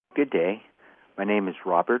Good day. My name is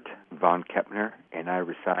Robert vonKepner, and I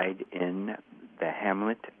reside in the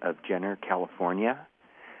hamlet of Jenner, California.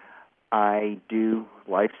 I do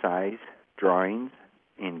life-size drawings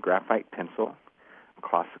in graphite pencil,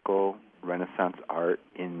 classical Renaissance art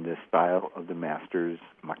in the style of the masters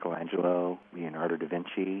Michelangelo, Leonardo da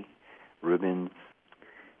Vinci, Rubens,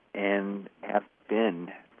 and have been,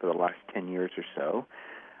 for the last 10 years or so,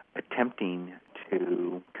 attempting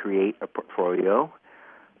to create a portfolio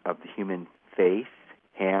of the human face,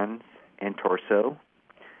 hands, and torso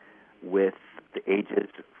with the ages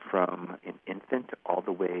from an infant all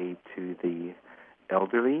the way to the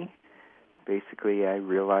elderly. Basically, I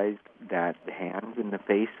realized that the hands and the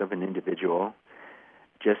face of an individual,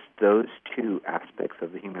 just those two aspects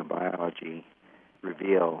of the human biology,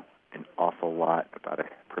 reveal an awful lot about a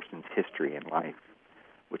person's history and life,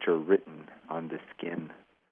 which are written on the skin